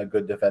playmaker than a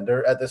good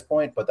defender at this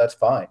point, but that's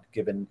fine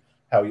given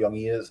how young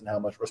he is and how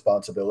much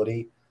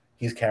responsibility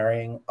he's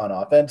carrying on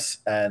offense.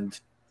 And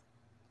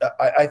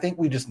I think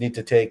we just need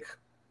to take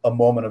a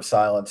moment of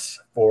silence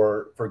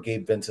for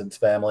Gabe Vincent's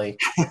family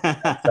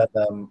and send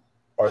them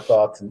our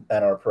thoughts and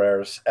our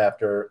prayers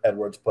after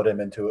Edwards put him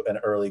into an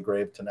early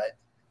grave tonight.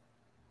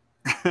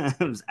 It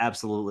was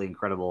absolutely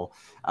incredible.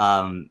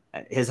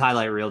 His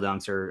highlight reel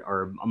dunks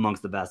are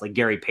amongst the best, like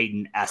Gary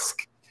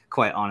Payton-esque,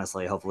 quite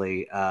honestly.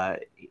 Hopefully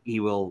he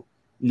will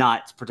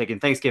not partake in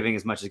Thanksgiving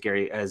as much as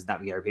Gary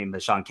Payton,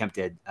 but Sean Kemp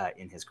did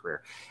in his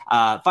career.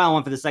 Final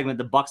one for the segment.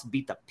 The Bucks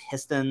beat the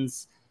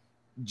Pistons.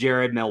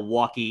 Jared,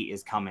 Milwaukee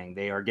is coming.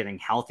 They are getting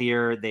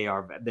healthier. They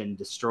have been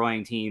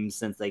destroying teams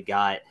since they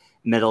got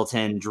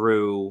Middleton,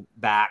 Drew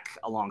back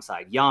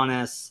alongside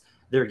Giannis.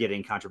 They're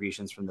getting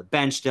contributions from the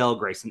bench still.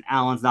 Grayson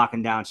Allen's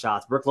knocking down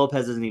shots. Brook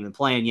Lopez isn't even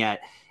playing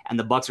yet. And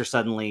the Bucks are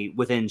suddenly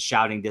within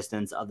shouting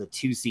distance of the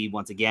 2 seed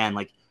once again.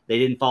 Like, they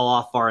didn't fall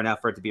off far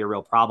enough for it to be a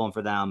real problem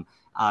for them.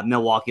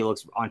 Milwaukee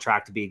looks on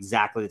track to be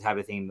exactly the type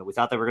of team that we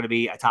thought they were going to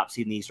be, a top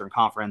seed in the Eastern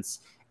Conference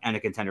and a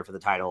contender for the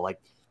title.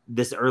 Like,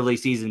 this early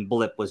season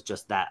blip was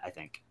just that, I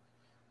think.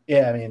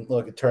 Yeah, I mean,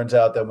 look, it turns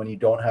out that when you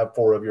don't have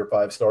 4 of your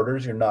 5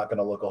 starters, you're not going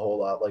to look a whole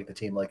lot like the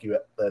team that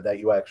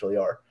you actually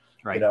are.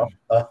 Right. You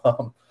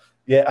know?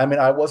 Yeah, I mean,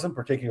 I wasn't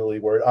particularly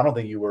worried. I don't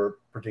think you were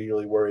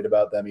particularly worried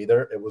about them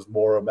either. It was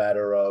more a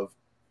matter of,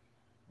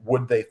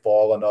 would they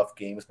fall enough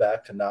games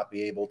back to not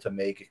be able to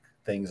make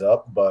things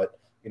up? But,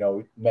 you know,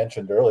 we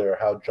mentioned earlier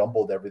how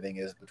jumbled everything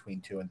is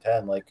between 2 and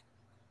 10. Like,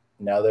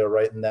 now they're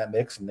right in that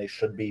mix, and they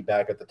should be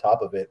back at the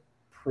top of it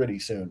pretty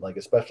soon. Like,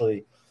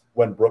 especially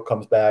when Brook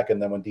comes back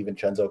and then when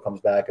DiVincenzo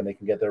comes back and they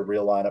can get their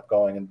real lineup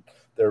going and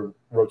their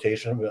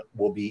rotation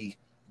will be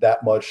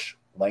that much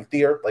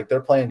lengthier. Like,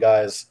 they're playing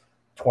guys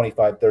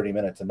 25, 30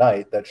 minutes a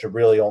night that should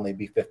really only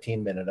be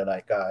 15-minute a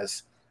night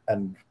guys.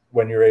 And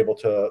when you're able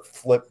to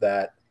flip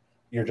that,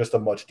 you're just a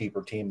much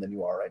deeper team than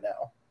you are right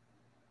now.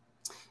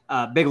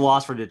 Big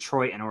loss for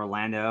Detroit and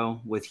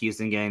Orlando, with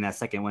Houston getting that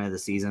second win of the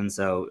season.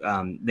 So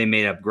they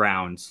made up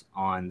ground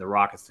on the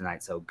Rockets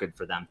tonight. So good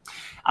for them.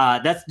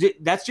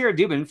 That's Jared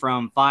Dubin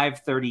from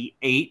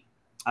 538.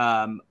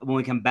 When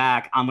we come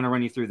back, I'm going to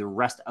run you through the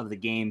rest of the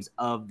games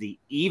of the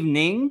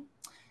evening,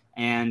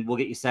 and we'll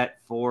get you set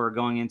for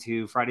going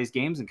into Friday's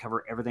games and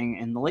cover everything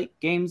in the late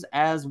games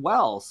as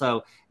well.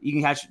 So you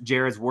can catch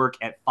Jared's work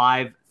at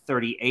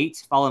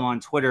 538. Follow him on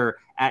Twitter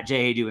at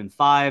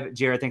JADubin5.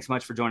 Jared, thanks so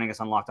much for joining us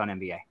on Locked On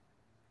NBA.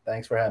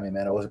 Thanks for having me,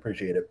 man. I always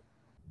appreciate it.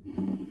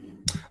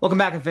 We'll come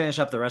back and finish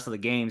up the rest of the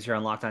games here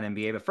on Locked On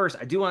NBA. But first,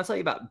 I do want to tell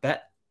you about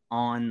Bet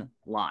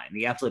Online,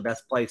 the absolute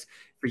best place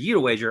for you to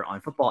wager on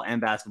football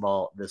and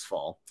basketball this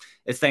fall.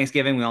 It's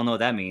Thanksgiving. We all know what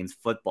that means.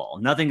 Football.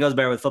 Nothing goes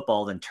better with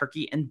football than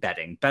turkey and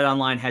betting. Bet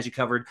Online has you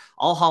covered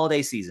all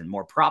holiday season.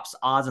 More props,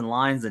 odds, and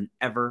lines than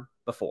ever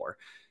before.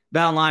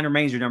 BetOnline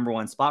remains your number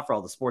one spot for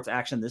all the sports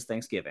action this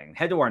Thanksgiving.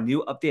 Head to our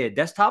new updated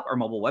desktop or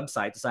mobile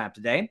website to sign up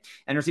today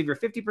and receive your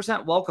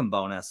 50% welcome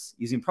bonus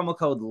using promo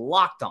code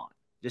LOCKEDON.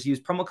 Just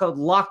use promo code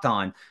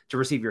LOCKEDON to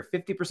receive your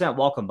 50%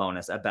 welcome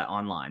bonus at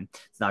BetOnline.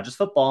 It's not just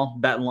football.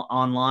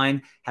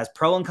 BetOnline has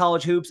pro and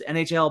college hoops,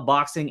 NHL,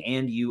 boxing,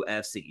 and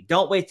UFC.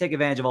 Don't wait to take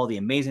advantage of all the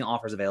amazing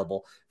offers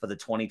available for the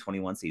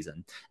 2021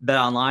 season.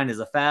 BetOnline is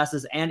the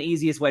fastest and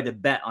easiest way to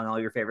bet on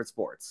all your favorite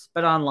sports.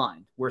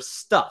 BetOnline, we're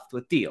stuffed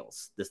with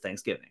deals this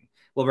Thanksgiving.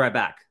 We'll be right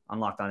back on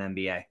Locked On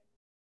NBA.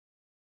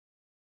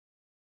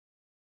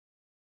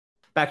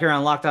 Back here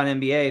on Locked On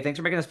NBA. Thanks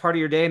for making us part of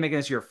your day, making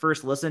us your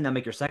first listen. Now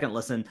make your second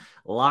listen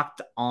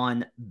Locked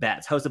On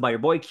Bets, hosted by your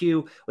boy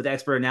Q, with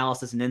expert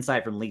analysis and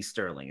insight from Lee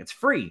Sterling. It's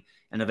free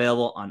and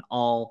available on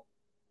all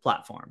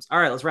platforms. All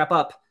right, let's wrap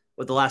up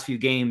with the last few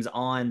games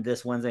on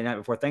this Wednesday night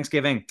before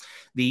Thanksgiving.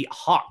 The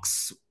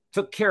Hawks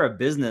took care of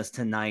business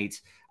tonight.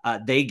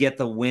 They get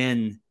the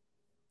win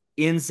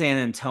in San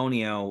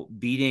Antonio,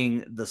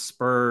 beating the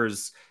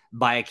Spurs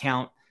by a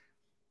count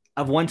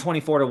of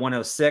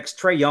 124-106.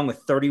 Trae Young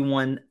with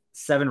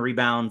 7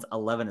 rebounds,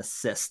 11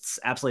 assists.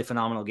 Absolutely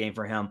phenomenal game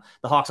for him.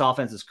 The Hawks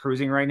offense is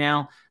cruising right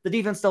now. The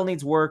defense still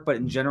needs work, but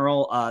in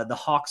general, the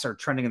Hawks are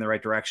trending in the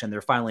right direction.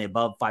 They're finally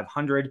above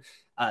 500.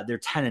 They're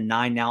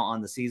 10-9 now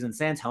on the season.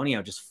 San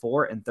Antonio just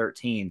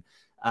 4-13.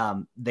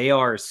 They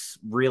are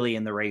really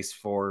in the race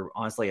for,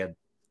 honestly, a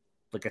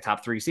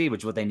top 3 seed,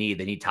 which is what they need.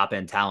 They need top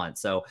end talent.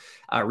 So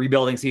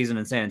rebuilding season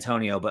in San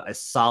Antonio, but a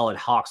solid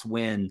Hawks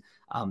win.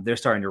 They're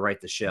starting to right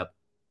the ship.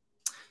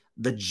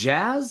 The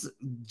Jazz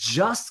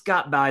just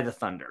got by the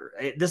Thunder.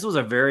 This was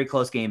a very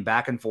close game,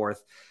 back and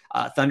forth.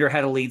 Thunder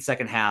had a lead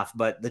second half,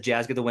 but the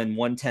Jazz get the win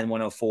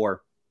 110-104.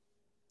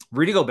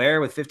 Rudy Gobert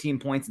with 15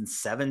 points and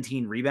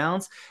 17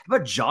 rebounds. How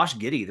about Josh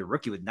Giddey, the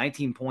rookie, with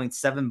 19 points,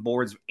 7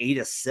 boards, 8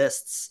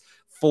 assists,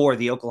 for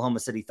the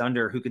Oklahoma City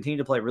Thunder, who continue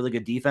to play really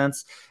good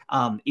defense.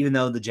 Even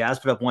though the Jazz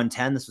put up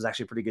 110, this was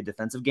actually a pretty good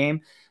defensive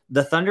game.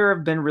 The Thunder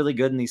have been really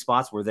good in these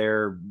spots where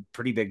they're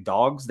pretty big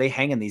dogs. They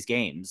hang in these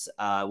games,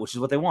 which is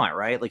what they want,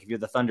 right? Like if you're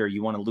the Thunder,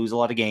 you want to lose a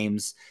lot of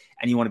games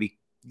and you want to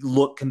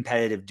look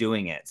competitive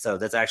doing it. So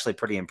that's actually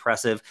pretty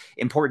impressive.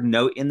 Important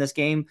note in this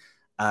game,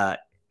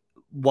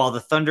 while the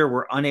Thunder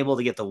were unable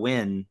to get the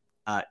win,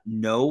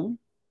 no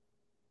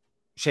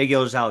Shai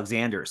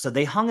Gilgeous-Alexander. So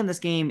they hung in this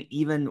game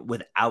even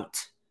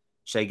without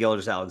Shai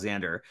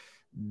Gilgeous-Alexander.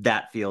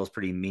 That feels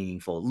pretty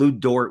meaningful. Lou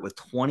Dort with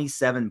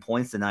 27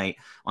 points tonight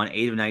on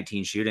 8 of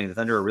 19 shooting. The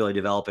Thunder are really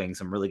developing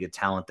some really good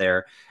talent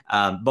there.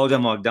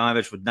 Bogdan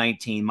Bogdanovic with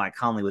 19, Mike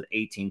Conley with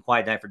 18.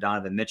 Quiet night for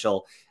Donovan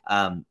Mitchell.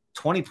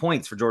 20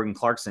 points for Jordan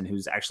Clarkson,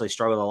 who's actually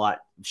struggled a lot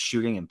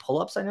shooting and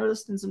pull-ups, I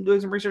noticed in doing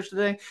some research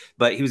today.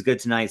 But he was good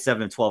tonight,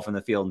 7 of 12 from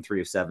the field and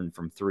 3 of 7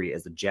 from 3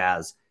 as the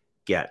Jazz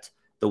get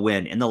the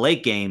win. In the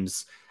late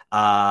games,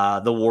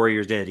 the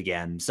Warriors did it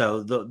again.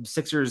 So the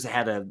Sixers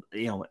had a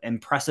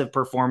impressive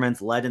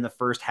performance, led in the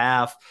first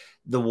half.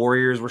 The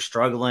Warriors were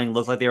struggling,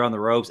 looked like they were on the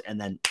ropes,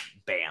 and then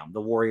bam, the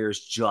Warriors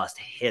just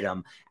hit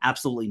them.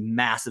 Absolutely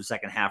massive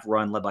second half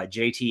run led by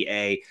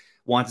JTA,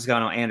 Juan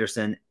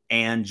Toscano-Anderson,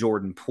 and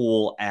Jordan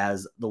Poole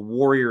as the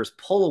Warriors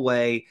pull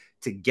away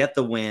to get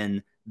the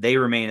win. They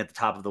remain at the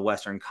top of the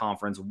Western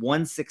Conference,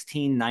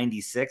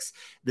 116-96.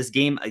 This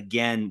game,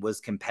 again, was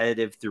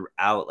competitive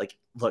throughout. Like,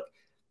 look,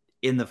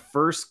 in the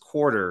first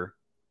quarter,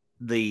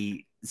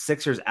 the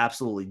Sixers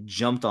absolutely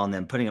jumped on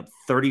them, putting up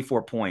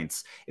 34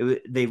 points.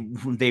 They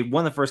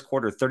won the first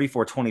quarter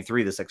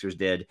 34-23, the Sixers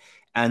did,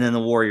 and then the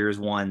Warriors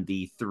won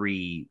the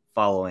 3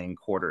 following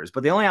quarters.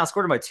 But they only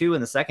outscored them by 2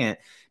 in the second,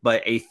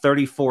 but a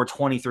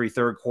 34-23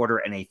 third quarter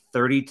and a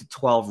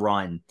 30-12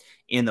 run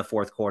in the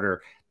fourth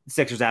quarter. The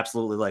Sixers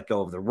absolutely let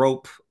go of the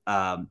rope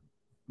I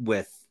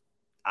will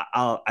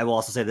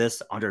also say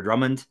this, Andre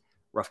Drummond,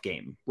 rough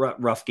game for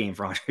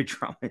Andre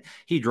Drummond.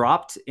 He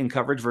dropped in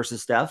coverage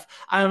versus Steph.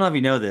 I don't know if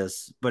you know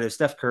this, but if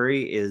Steph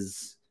Curry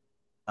is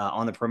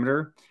on the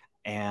perimeter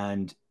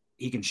and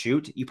he can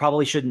shoot, you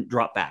probably shouldn't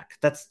drop back.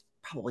 That's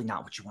probably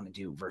not what you want to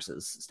do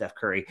versus Steph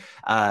Curry.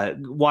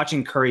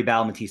 Watching Curry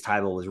battle Matisse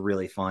Thybulle was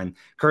really fun.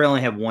 Curry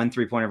only had 1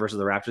 3-pointer versus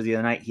the Raptors the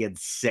other night. He had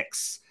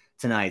 6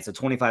 tonight. So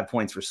 25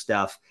 points for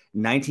Steph,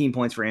 19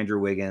 points for Andrew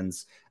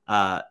Wiggins,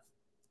 12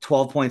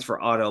 points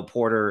for Otto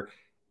Porter.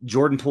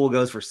 Jordan Poole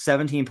goes for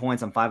 17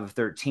 points on 5 of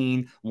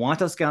 13. Juan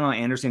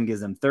Toscano-Anderson gives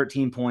them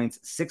 13 points,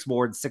 6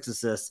 boards, 6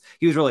 assists.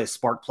 He was really a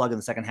spark plug in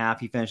the second half.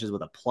 He finishes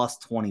with a plus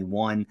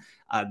 21.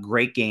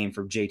 Great game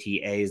for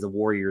JTA as the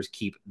Warriors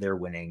keep their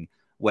winning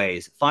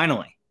ways.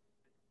 Final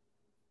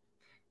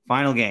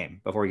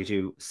game before we get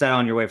you set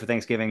on your way for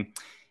Thanksgiving.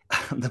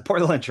 The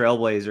Portland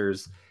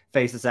Trailblazers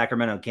face the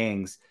Sacramento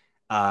Kings.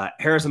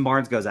 Harrison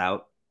Barnes goes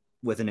out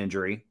with an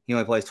injury. He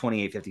only plays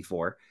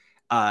 28-54.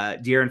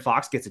 De'Aaron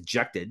Fox gets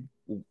ejected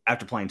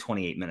after playing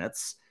 28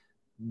 minutes.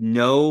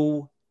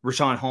 No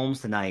Rashawn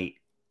Holmes tonight,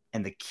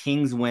 and the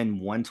Kings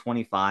win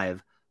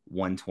 125-121.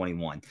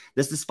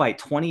 This despite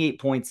 28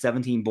 points,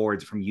 17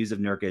 boards from Yusuf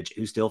Nurkic,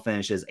 who still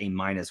finishes a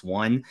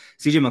 -1.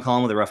 CJ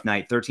McCollum with a rough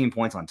night, 13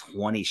 points on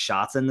 20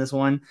 shots in this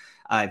one.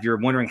 If you're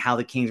wondering how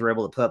the Kings were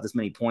able to put up this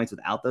many points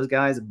without those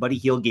guys, Buddy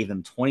Hield gave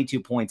them 22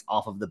 points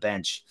off of the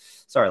bench.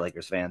 Sorry,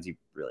 Lakers fans, you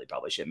really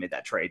probably should have made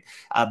that trade.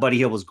 Buddy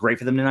Hield was great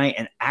for them tonight.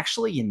 And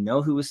actually, you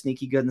know who was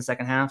sneaky good in the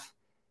second half?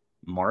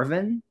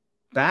 Marvin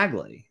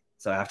Bagley.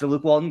 So after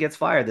Luke Walton gets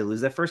fired, they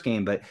lose that first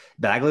game, but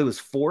Bagley was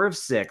 4 of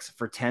 6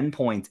 for 10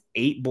 points,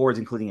 8 boards,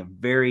 including a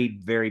very,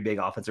 very big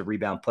offensive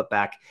rebound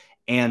putback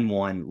and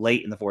 1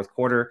 late in the fourth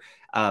quarter.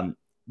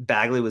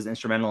 Bagley was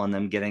instrumental in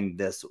them getting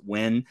this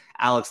win.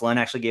 Alex Len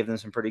actually gave them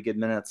some pretty good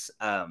minutes.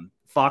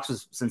 Fox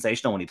was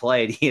sensational when he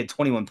played. He had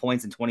 21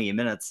 points in 28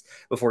 minutes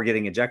before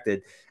getting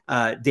ejected.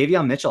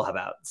 Davion Mitchell, how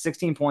about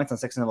 16 points on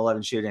 6 of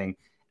 11 shooting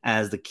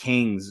as the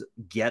Kings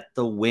get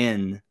the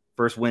win.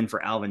 First win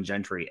for Alvin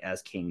Gentry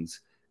as Kings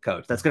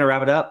coach. That's going to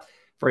wrap it up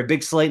for a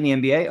big slate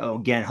in the NBA.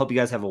 Again, hope you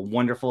guys have a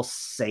wonderful,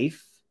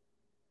 safe,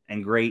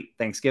 and great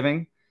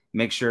Thanksgiving.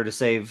 Make sure to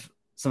save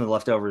some of the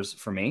leftovers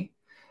for me.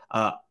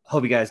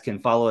 Hope you guys can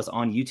follow us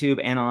on YouTube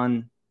and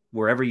on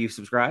wherever you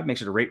subscribe. Make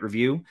sure to rate,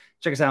 review.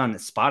 Check us out on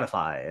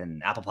Spotify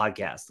and Apple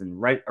Podcasts and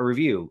write a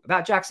review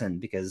about Jackson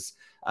because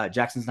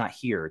Jackson's not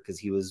here because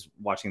he was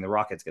watching the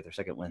Rockets get their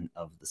second win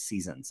of the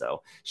season.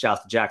 So shout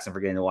out to Jackson for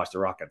getting to watch the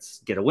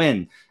Rockets get a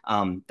win.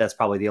 That's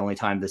probably the only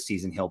time this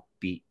season he'll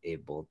be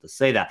able to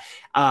say that.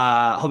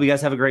 Hope you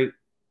guys have a great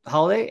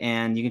holiday,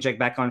 and you can check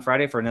back on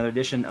Friday for another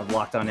edition of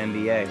Locked On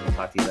NBA. We'll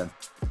talk to you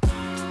then.